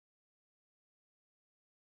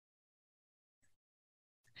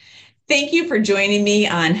Thank you for joining me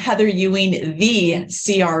on Heather Ewing, the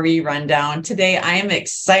CRE Rundown. Today, I am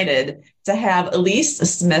excited to have Elyse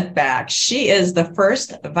Smithback. She is the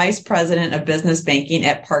first Vice President of Business Banking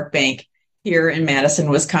at Park Bank here in Madison,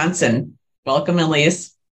 Wisconsin. Welcome,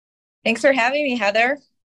 Elyse. Thanks for having me, Heather.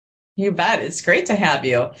 You bet. It's great to have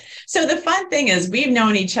you. So the fun thing is we've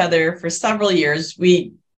known each other for several years.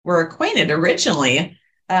 We were acquainted originally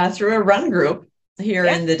through a run group here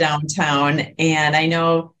in the downtown. And I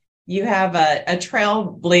know you have a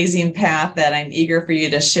trailblazing path that I'm eager for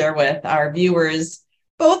you to share with our viewers,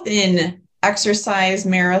 both in exercise,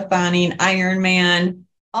 marathoning, Ironman,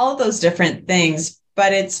 all of those different things.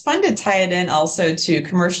 But it's fun to tie it in also to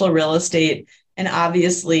commercial real estate and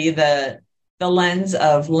obviously the lens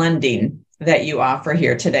of lending that you offer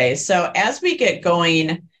here today. So as we get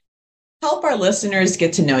going, help our listeners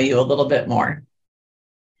get to know you a little bit more.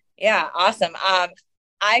 Yeah, awesome.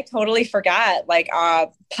 I totally forgot,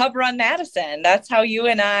 Pub Run Madison. That's how you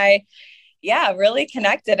and I, really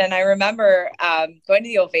connected. And I remember going to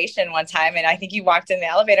the Ovation one time, and I think you walked in the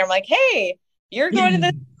elevator. I'm like, hey, you're going to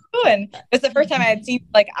this too. And it was the first time I had seen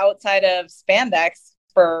outside of spandex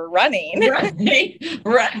for running. Right.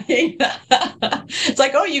 It's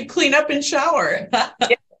like, oh, you clean up and shower.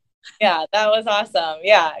 Yeah, that was awesome.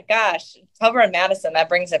 Yeah, gosh, Pub Run Madison, that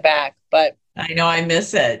brings it back. But I know I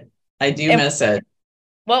miss it. I do miss it.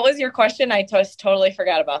 What was your question? I totally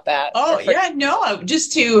forgot about that.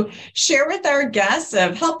 Just to share with our guests,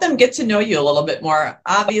 help them get to know you a little bit more.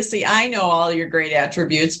 Obviously, I know all your great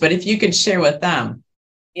attributes, but if you could share with them.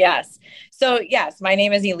 Yes. So yes, my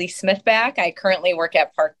name is Elyse Smithback. I currently work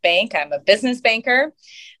at Park Bank. I'm a business banker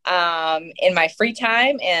in my free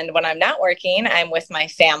time. And when I'm not working, I'm with my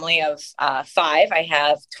family of 5. I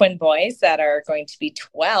have twin boys that are going to be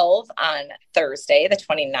 12 on Thursday, the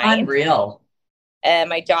 29th. Unreal. And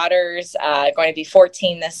my daughter's going to be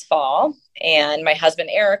 14 this fall. And my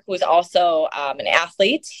husband, Eric, who's also an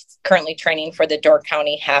athlete, he's currently training for the Door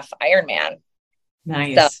County Half Ironman.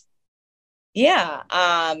 Nice. So,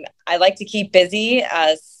 I like to keep busy,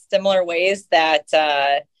 similar ways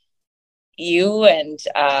that you and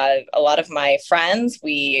a lot of my friends,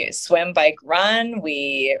 we swim, bike, run.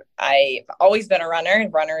 I've always been a runner.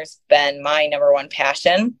 Runner's been my number one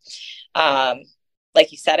passion.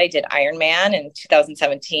 Like you said, I did Ironman in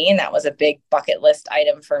 2017. That was a big bucket list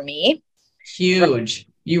item for me. Huge.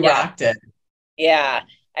 You rocked it. Yeah.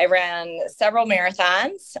 I ran several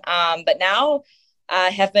marathons, but now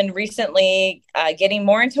have been recently getting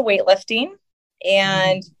more into weightlifting,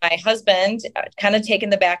 and my husband kind of taken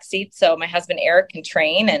the back seat. So my husband, Eric, can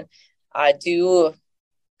train and do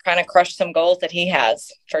kind of crush some goals that he has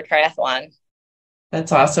for triathlon.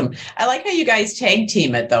 That's awesome. I like how you guys tag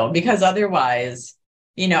team it though, because otherwise,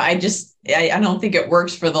 I don't think it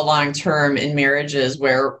works for the long term in marriages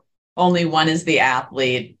where only one is the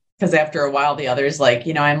athlete. Because after a while, the other's like,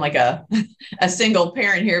 I'm like a single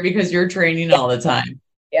parent here because you're training all the time.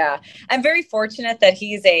 Yeah. I'm very fortunate that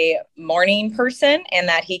he's a morning person and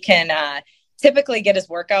that he can typically get his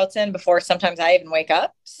workouts in before sometimes I even wake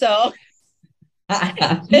up. So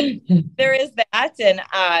there is that. And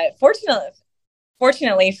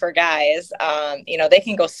fortunately for guys, they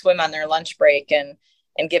can go swim on their lunch break and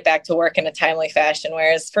get back to work in a timely fashion.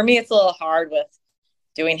 Whereas for me, it's a little hard with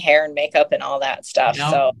doing hair and makeup and all that stuff.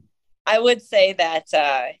 No. So I would say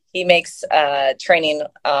that he makes training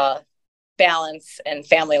balance and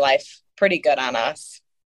family life pretty good on us.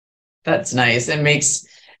 That's nice. It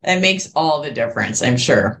makes all the difference, I'm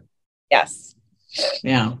sure. Yes.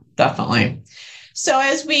 Yeah, definitely. So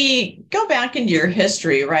as we go back into your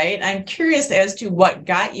history, right, I'm curious as to what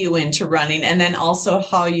got you into running and then also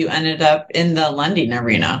how you ended up in the lending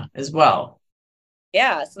arena as well.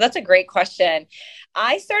 Yeah, so that's a great question.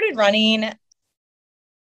 I started running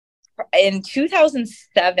in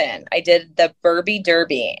 2007. I did the Burby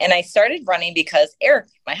Derby, and I started running because Eric,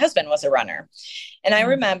 my husband, was a runner. And I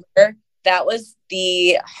remember that was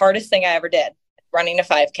the hardest thing I ever did, running a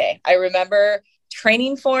 5K. I remember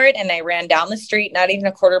training for it, and I ran down the street, not even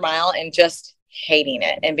a quarter mile, and just hating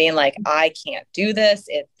it and being like, I can't do this.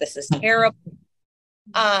 This is terrible.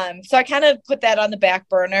 So I kind of put that on the back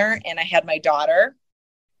burner, and I had my daughter.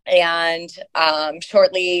 And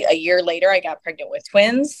shortly a year later, I got pregnant with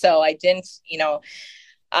twins. So I didn't, you're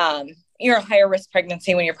a higher risk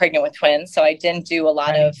pregnancy when you're pregnant with twins. So I didn't do a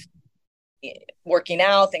lot of working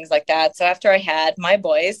out, things like that. So after I had my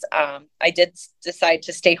boys, I did decide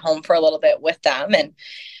to stay home for a little bit with them. And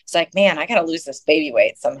it's like, man, I got to lose this baby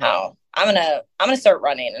weight somehow. I'm gonna start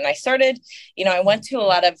running. And I started, I went to a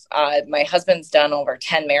lot of, my husband's done over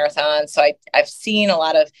 10 marathons. So I've seen a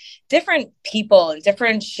lot of different people in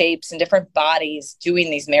different shapes and different bodies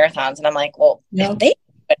doing these marathons. And I'm like, well, if they do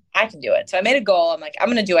it, I can do it. So I made a goal. I'm like, I'm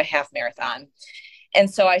going to do a half marathon. And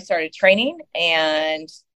so I started training, and,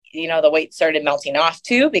 the weight started melting off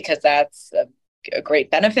too, because that's a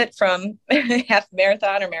great benefit from half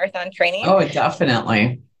marathon or marathon training. Oh,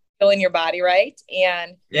 definitely. Feeling your body right.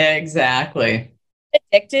 And yeah, exactly.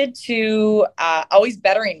 Addicted to always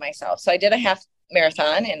bettering myself. So I did a half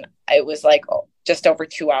marathon, and I was like, just over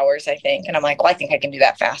 2 hours, I think. And I'm like, well, I think I can do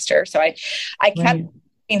that faster. So I kept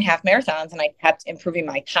doing half marathons, and I kept improving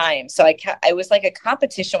my time. So I was like a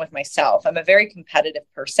competition with myself. I'm a very competitive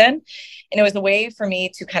person, and it was a way for me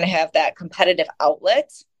to kind of have that competitive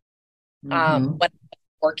outlet when I'm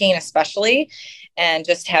working, especially, and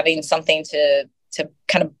just having something to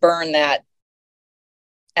kind of burn that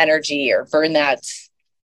energy or burn that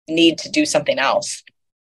need to do something else.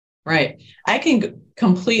 Right. I can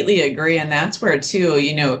completely agree. And that's where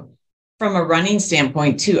too, from a running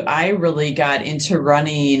standpoint too, I really got into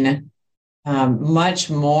running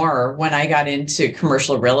much more when I got into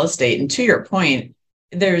commercial real estate. And to your point,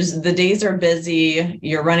 the days are busy.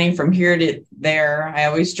 You're running from here to there. I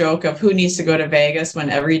always joke of who needs to go to Vegas when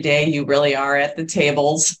every day you really are at the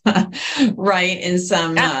tables, right? In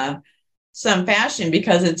some fashion,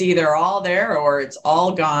 because it's either all there or it's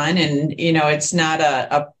all gone. And, it's not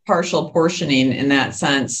a partial portioning in that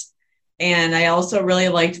sense. And I also really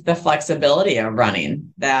liked the flexibility of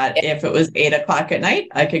running, that if it was 8:00 at night,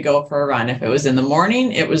 I could go for a run. If it was in the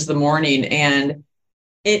morning, it was the morning. And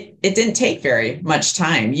it didn't take very much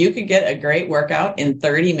time. You could get a great workout in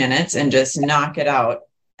 30 minutes and just knock it out.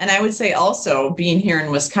 And I would say also, being here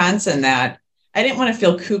in Wisconsin, that I didn't want to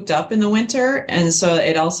feel cooped up in the winter. And so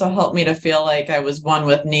it also helped me to feel like I was one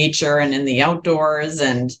with nature and in the outdoors,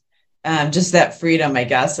 and just that freedom, I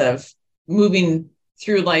guess, of moving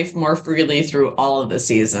through life more freely through all of the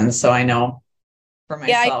seasons. So I know for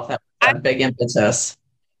myself, that was a big impetus.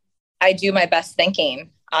 I do my best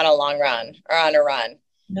thinking on a long run or on a run.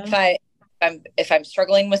 No. If I'm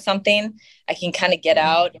struggling with something, I can kind of get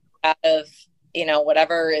out of,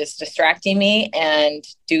 whatever is distracting me and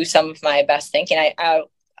do some of my best thinking. I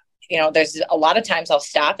there's a lot of times I'll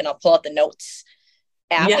stop and I'll pull out the notes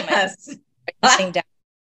app. Yes. Down.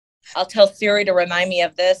 I'll tell Siri to remind me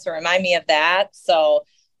of this or remind me of that. So,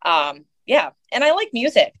 yeah. And I like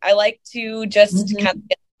music. I like to just kind of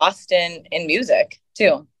get lost in music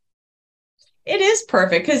too. It is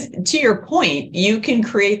perfect because, to your point, you can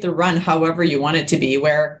create the run however you want it to be,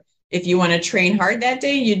 where if you want to train hard that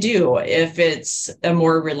day, you do. If it's a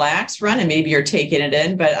more relaxed run and maybe you're taking it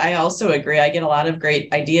in. But I also agree. I get a lot of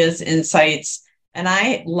great ideas, insights, and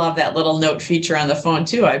I love that little note feature on the phone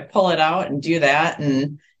too. I pull it out and do that.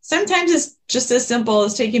 And sometimes it's just as simple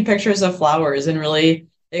as taking pictures of flowers and really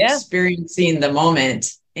experiencing the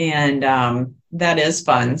moment. And that is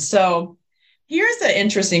fun. So here's an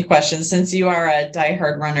interesting question, since you are a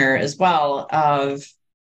diehard runner as well, of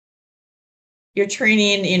your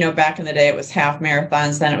training, back in the day, it was half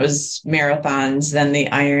marathons, then it was marathons, then the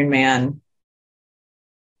Ironman.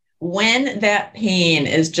 When that pain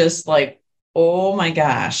is just like, oh my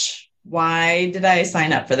gosh, why did I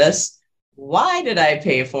sign up for this? Why did I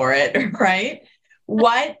pay for it? Right?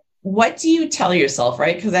 What do you tell yourself?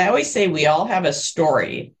 Right? Because I always say we all have a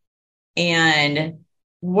story, and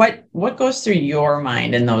what goes through your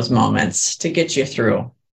mind in those moments to get you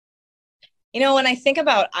through? When I think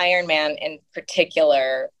about Ironman in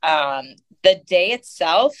particular, the day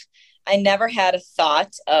itself, I never had a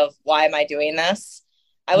thought of why am I doing this?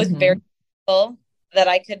 I was very thankful that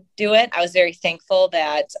I could do it. I was very thankful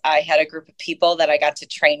that I had a group of people that I got to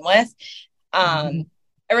train with. I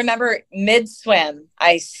remember mid-swim,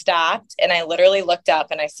 I stopped and I literally looked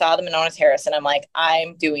up and I saw the Manonas Harris, and I'm like,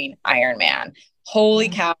 I'm doing Ironman. Holy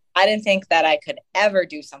cow. I didn't think that I could ever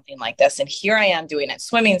do something like this. And here I am doing it.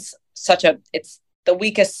 Swimming's it's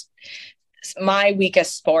my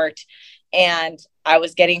weakest sport. And I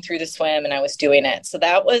was getting through the swim and I was doing it. So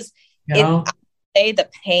that was it. I would say the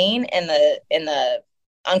pain and the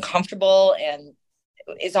uncomfortable and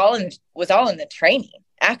was all in the training,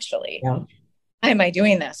 actually. Yeah. Why am I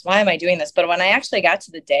doing this? Why am I doing this? But when I actually got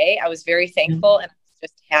to the day, I was very thankful and I was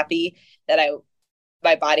just happy that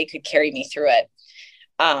my body could carry me through it.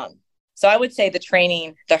 So I would say the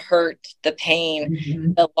training, the hurt, the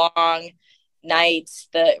pain, the long nights,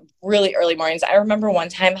 the really early mornings. I remember one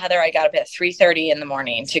time, Heather, I got up at 3:30 in the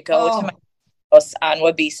morning to go to my house on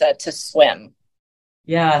Wabeesa to swim.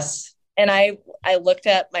 Yes. And I looked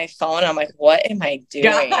at my phone. I'm like, what am I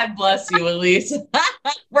doing? God bless you, Elyse.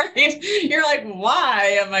 Right. You're like,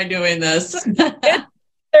 why am I doing this? It's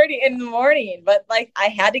 30 in the morning, but like I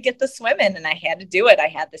had to get the swim in and I had to do it. I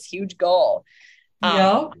had this huge goal.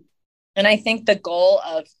 Yeah. And I think the goal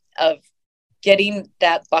of getting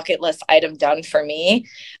that bucket list item done for me,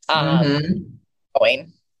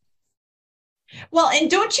 going. Well, and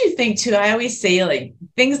don't you think too, I always say like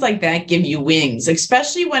things like that give you wings,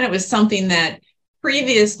 especially when it was something that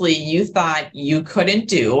previously you thought you couldn't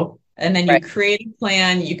do. And then you Right. create a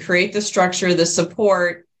plan, you create the structure, the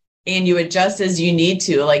support, and you adjust as you need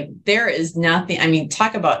to. Like there is nothing, I mean,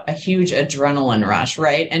 talk about a huge adrenaline rush,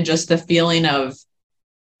 right? And just the feeling of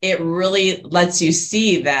it really lets you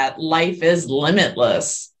see that life is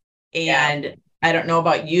limitless. And yeah. I don't know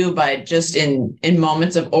about you, but just in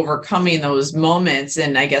moments of overcoming those moments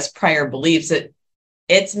and I guess prior beliefs,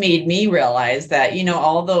 it's made me realize that, you know,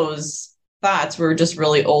 all those thoughts were just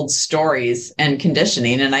really old stories and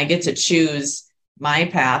conditioning, and I get to choose my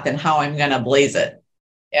path and how I'm going to blaze it.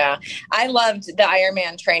 Yeah. I loved the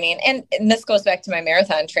Ironman training. And this goes back to my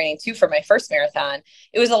marathon training too. For my first marathon,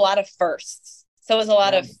 it was a lot of firsts. So it was a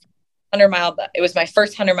lot of 100-mile. It was my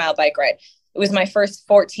first 100-mile bike ride. It was my first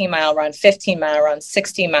 14-mile run, 15-mile run,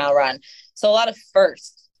 16-mile run. So a lot of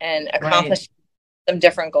firsts and accomplishing some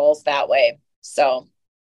different goals that way. So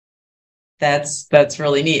that's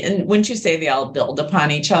really neat. And wouldn't you say they all build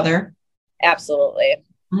upon each other? Absolutely.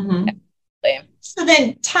 Mm-hmm. Absolutely. So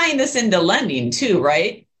then tying this into lending too,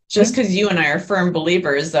 right? Just because you and I are firm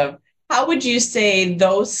believers of, how would you say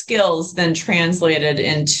those skills then translated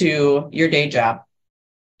into your day job?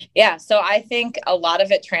 Yeah. So I think a lot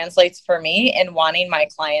of it translates for me in wanting my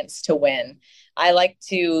clients to win. I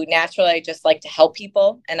just like to help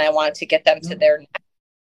people, and I want to get them to their next,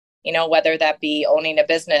 you know, whether that be owning a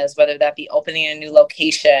business, whether that be opening a new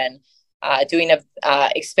location,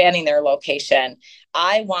 expanding their location.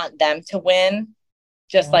 I want them to win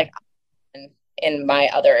just like in my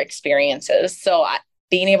other experiences. So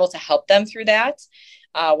being able to help them through that,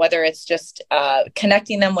 whether it's just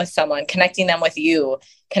connecting them with someone, connecting them with you,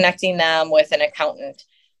 connecting them with an accountant,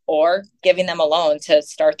 or giving them a loan to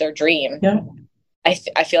start their dream. Yeah.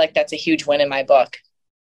 I feel like that's a huge win in my book.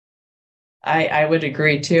 I would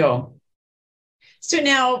agree too. So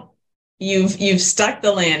now you've stuck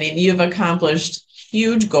the landing, you've accomplished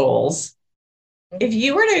huge goals. If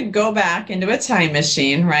you were to go back into a time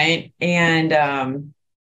machine, right, and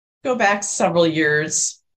go back several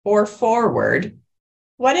years or forward,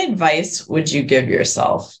 what advice would you give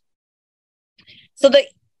yourself? So the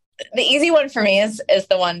easy one for me is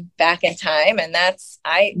the one back in time, and that's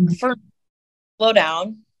slow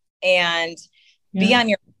down and be on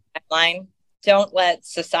your timeline. Don't let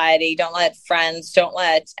society, don't let friends, don't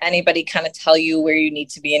let anybody kind of tell you where you need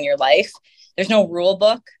to be in your life. There's no rule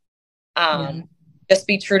book. Just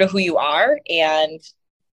be true to who you are and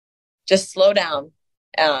just slow down.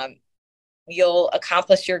 You'll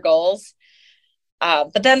accomplish your goals.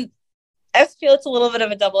 But then I feel it's a little bit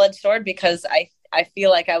of a double-edged sword, because I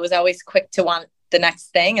feel like I was always quick to want the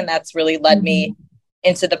next thing. And that's really led me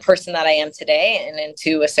into the person that I am today and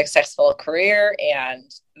into a successful career and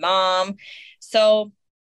mom. So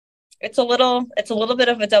it's a little bit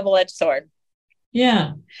of a double-edged sword.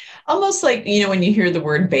 Yeah. Almost like, you know, when you hear the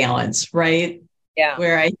word balance, right? Yeah.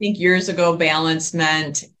 Where I think years ago, balance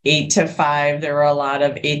meant 8 to 5. There were a lot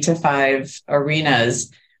of 8 to 5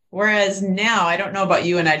 arenas. Whereas now, I don't know about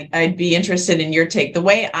you, and I'd be interested in your take. The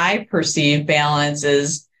way I perceive balance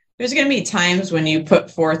is there's going to be times when you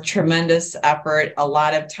put forth tremendous effort, a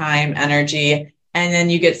lot of time, energy, and then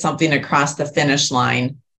you get something across the finish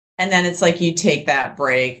line. And then it's like you take that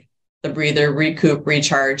break, the breather, recoup,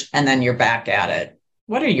 recharge, and then you're back at it.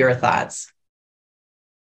 What are your thoughts?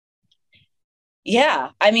 Yeah,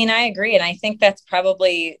 I mean, I agree. And I think that's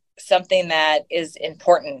probably something that is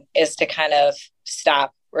important, is to kind of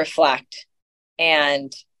stop, reflect,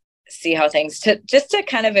 and see how things to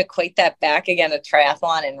kind of equate that back again to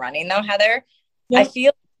triathlon and running though, Heather. I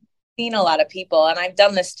feel I've seen a lot of people, and I've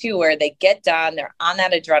done this too, where they get done, they're on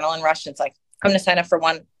that adrenaline rush. And it's like, I'm going to sign up for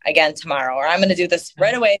one again tomorrow, or I'm going to do this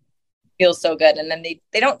right away. It feels so good. And then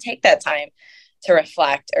they don't take that time to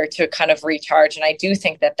reflect or to kind of recharge. And I do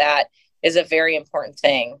think that is a very important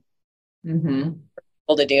thing for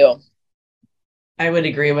people to do. I would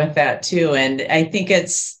agree with that too. And I think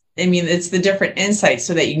it's the different insights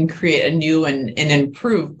so that you can create a new and an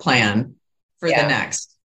improved plan for the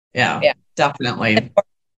next. Yeah, definitely. It's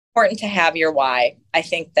important to have your why. I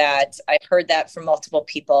think that I've heard that from multiple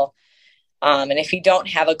people. And if you don't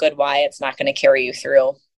have a good why, it's not going to carry you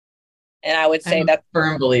through. And I would say I'm a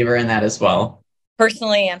firm believer in that as well.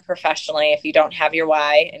 personally and professionally, if you don't have your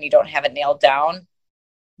why and you don't have it nailed down,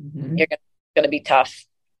 you're going to be tough.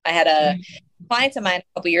 I had a client of mine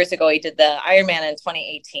a couple years ago. He did the Ironman in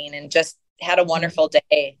 2018 and just had a wonderful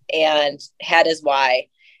day and had his why.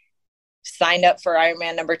 Signed up for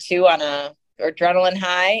Ironman #2 on a adrenaline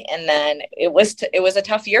high, and then it was a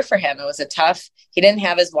tough year for him. He didn't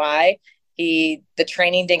have his why. The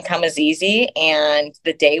training didn't come as easy, and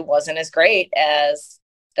the day wasn't as great as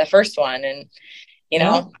the first one. And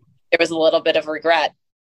there was a little bit of regret.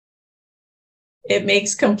 It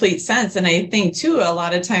makes complete sense. And I think too, a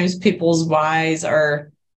lot of times people's whys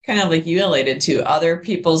are kind of like you related to other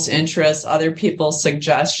people's interests, other people's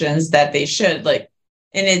suggestions that they should like.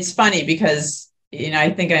 And it's funny because, I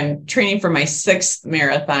think I'm training for my 6th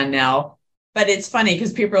marathon now, but it's funny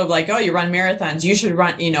because people are like, oh, you run marathons, you should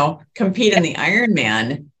run, compete in the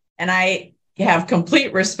Ironman. And I have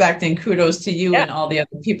complete respect and kudos to you and all the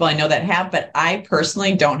other people I know that have, but I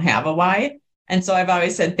personally don't have a why. And so I've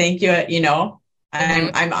always said, thank you.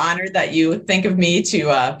 I'm honored that you think of me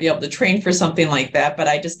to be able to train for something like that, but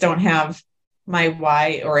I just don't have my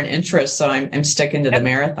why or an interest. So I'm sticking to the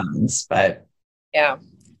marathons, but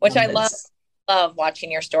which I love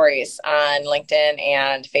watching your stories on LinkedIn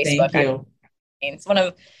and Facebook. Thank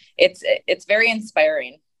you. It's very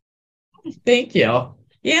inspiring. Thank you.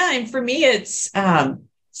 Yeah. And for me, it's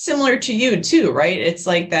similar to you too, right? It's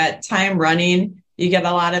like that time running. You get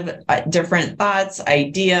a lot of different thoughts,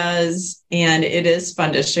 ideas, and it is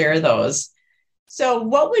fun to share those. So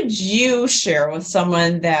what would you share with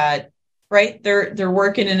someone that, right, they're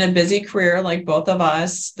working in a busy career like both of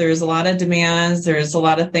us. There's a lot of demands. There's a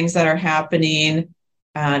lot of things that are happening.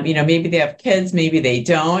 Maybe they have kids, maybe they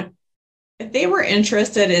don't. If they were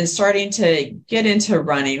interested in starting to get into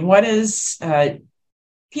running, what is a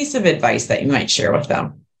piece of advice that you might share with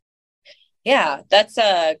them? Yeah, that's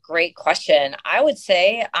a great question. I would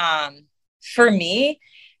say, for me,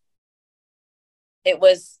 it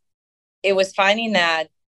was finding that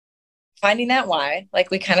why, like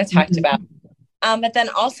we kind of talked about. But then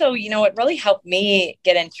also, it really helped me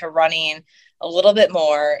get into running a little bit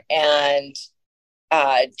more, and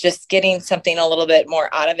just getting something a little bit more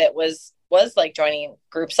out of it was like joining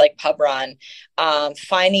groups like Pub Run,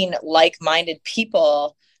 finding like-minded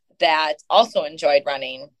people that also enjoyed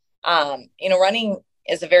running. Running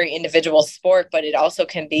is a very individual sport, but it also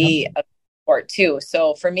can be a sport too.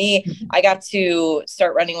 So for me, I got to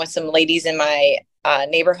start running with some ladies in my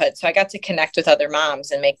neighborhood. So I got to connect with other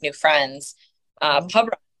moms and make new friends. Pub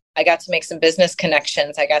Run, I got to make some business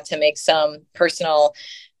connections. I got to make some personal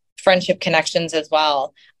friendship connections as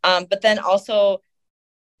well. But then also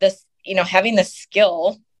this, having the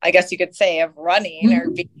skill, I guess you could say, of running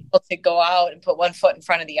or being able to go out and put one foot in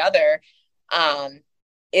front of the other,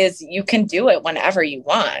 is you can do it whenever you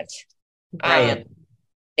want. Right.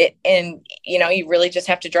 You really just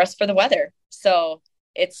have to dress for the weather. So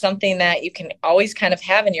it's something that you can always kind of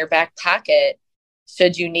have in your back pocket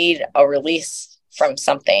should you need a release from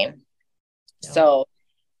something. Yeah. So,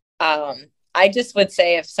 I just would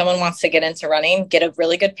say if someone wants to get into running, get a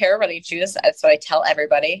really good pair of running shoes. That's what I tell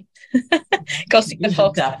everybody. Go see the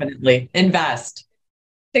folks. Definitely invest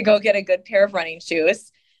to go get a good pair of running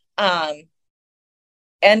shoes. And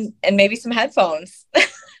maybe some headphones.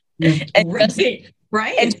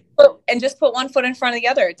 Right. And just put one foot in front of the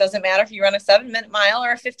other. It doesn't matter if you run a 7-minute mile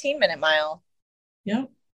or a 15-minute mile. Yeah.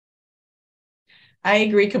 I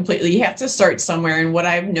agree completely. You have to start somewhere. And what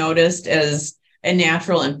I've noticed is a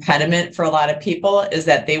natural impediment for a lot of people is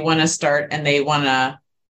that they want to start and they want to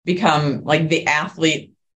become like the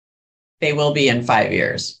athlete they will be in 5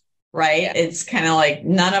 years. Right. Yeah. It's kind of like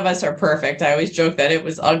none of us are perfect. I always joke that it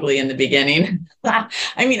was ugly in the beginning. I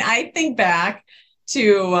mean, I think back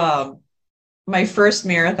to my first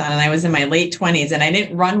marathon and I was in my late 20s and I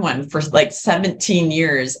didn't run one for like 17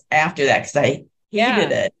 years after that because I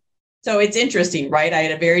hated it. So it's interesting, right? I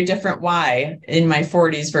had a very different why in my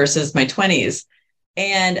 40s versus my 20s.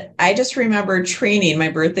 And I just remember training. My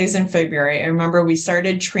birthday's in February. I remember we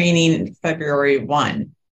started training February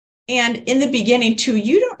 1. And in the beginning, too,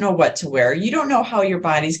 you don't know what to wear. You don't know how your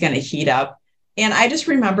body's going to heat up. And I just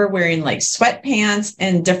remember wearing like sweatpants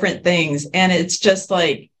and different things. And it's just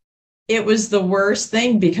like, it was the worst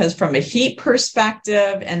thing because from a heat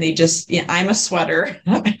perspective, and they just, I'm a sweater.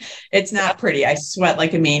 It's not pretty. I sweat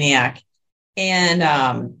like a maniac.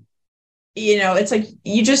 And, it's like,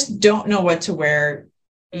 you just don't know what to wear,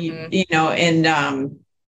 so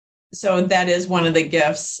that is one of the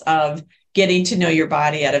gifts of getting to know your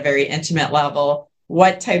body at a very intimate level,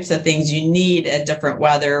 what types of things you need at different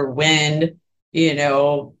weather, wind,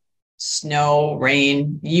 snow,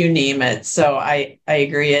 rain, you name it. So I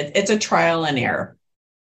agree. It's a trial and error.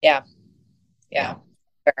 Yeah.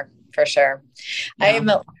 For sure. Yeah. I am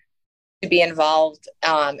to be involved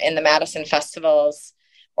in the Madison Festivals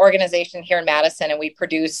organization here in Madison, and we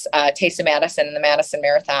produce Taste of Madison and the Madison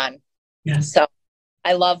Marathon. Yes. So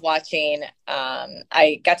I love watching.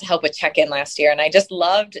 I got to help with check-in last year, and I just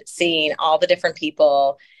loved seeing all the different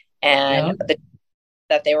people and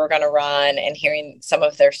that they were going to run, and hearing some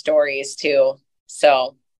of their stories too.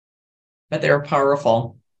 So, but they were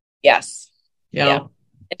powerful. Yes. Yeah.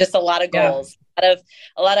 And just a lot of goals.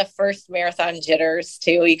 A lot of first marathon jitters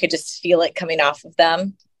too. You could just feel it coming off of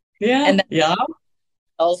them. Yeah. And then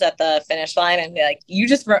goals at the finish line, and be like, you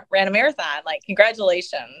just ran a marathon. Like,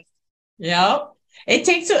 congratulations. Yeah. It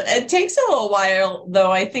takes a little while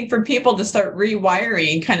though, I think, for people to start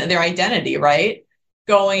rewiring kind of their identity, right?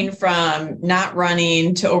 Going from not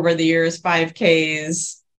running to, over the years,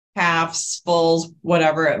 5Ks, halves, fulls,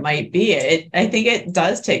 whatever it might be. I think it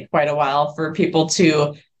does take quite a while for people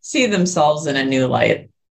to see themselves in a new light.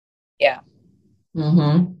 Yeah.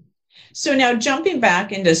 Mm-hmm. So now, jumping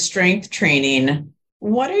back into strength training,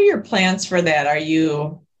 what are your plans for that? Are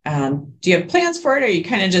you, do you have plans for it? Or are you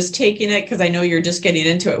kind of just taking it? Because I know you're just getting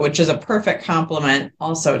into it, which is a perfect complement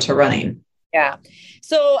also to running. Yeah.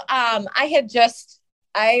 So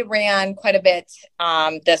I ran quite a bit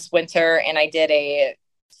this winter, and I did a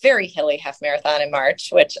very hilly half marathon in March,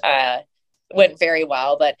 which went very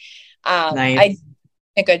well. But nice. I did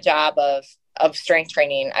a good job of strength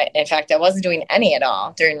training. In fact, I wasn't doing any at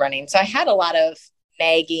all during running. So I had a lot of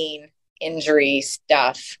nagging injury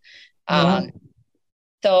stuff.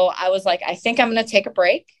 So I was like, I think I'm going to take a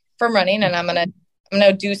break from running, and I'm going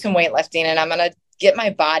to do some weightlifting, and I'm going to get my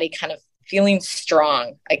body kind of feeling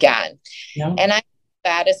strong again. Yeah. And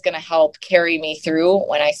that is going to help carry me through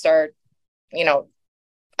when I start, I'm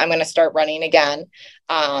going to start running again.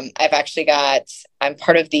 I'm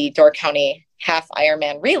part of the Door County half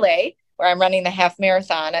Ironman relay, where I'm running the half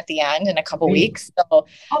marathon at the end in a couple weeks. So,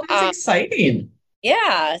 that's exciting.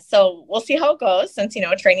 Yeah. So we'll see how it goes, since,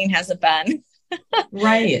 training hasn't been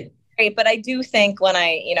right. Great. But I do think when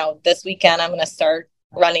this weekend, I'm going to start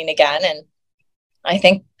running again. And I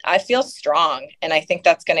think I feel strong, and I think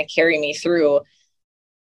that's going to carry me through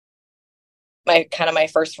my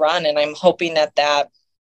first run. And I'm hoping that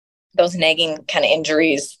those nagging kind of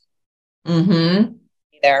injuries be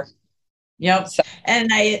there. Yep. So, and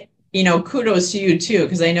kudos to you too,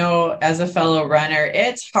 because I know as a fellow runner,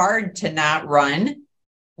 it's hard to not run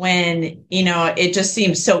when, it just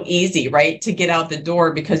seems so easy, right? To get out the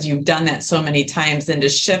door because you've done that so many times, and to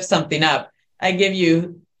shift something up. I give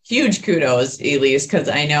you huge kudos, Elyse, because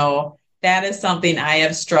I know that is something I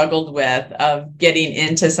have struggled with, of getting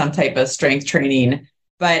into some type of strength training.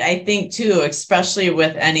 But I think too, especially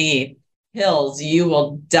with any hills, you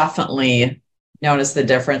will definitely notice the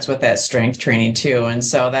difference with that strength training too. And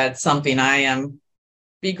so that's something I am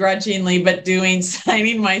begrudgingly but doing,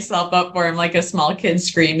 signing myself up for. I'm like a small kid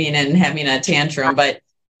screaming and having a tantrum, but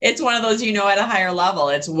it's one of those, at a higher level,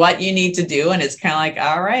 it's what you need to do. And it's kind of like,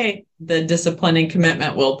 all right, the discipline and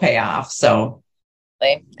commitment will pay off. So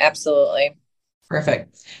absolutely.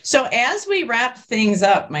 Perfect. So as we wrap things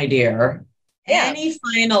up, my dear, any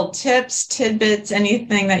final tips, tidbits,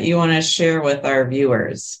 anything that you want to share with our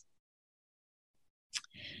viewers?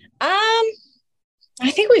 I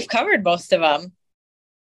think we've covered most of them.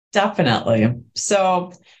 Definitely.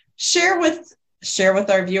 So share with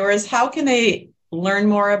our viewers, how can they learn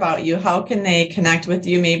more about you? How can they connect with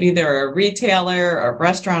you? Maybe they're a retailer, a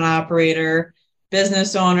restaurant operator,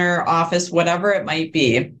 business owner, office, whatever it might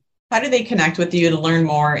be. How do they connect with you to learn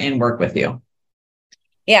more and work with you?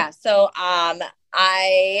 Yeah. So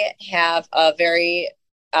I have a very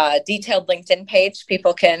detailed LinkedIn page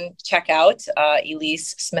people can check out,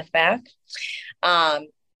 Elyse Smithback.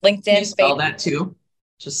 LinkedIn. Can you spell that too?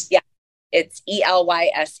 It's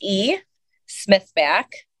ELYSE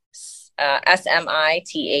Smithback,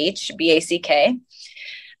 SMITHBACK.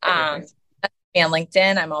 On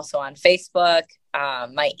LinkedIn. I'm also on Facebook.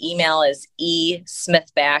 My email is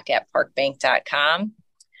esmithback@parkbank.com,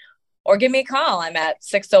 or give me a call. I'm at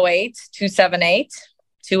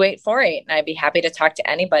 608-278-2848. And I'd be happy to talk to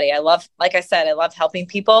anybody. Like I said, I love helping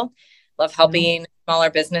people, love helping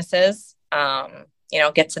smaller businesses,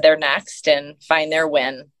 get to their next and find their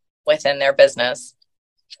win within their business.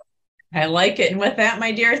 I like it. And with that,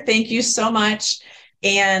 my dear, thank you so much.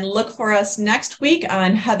 And look for us next week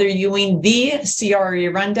on Heather Ewing, the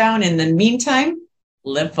CRE Rundown. In the meantime,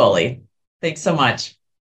 live fully. Thanks so much.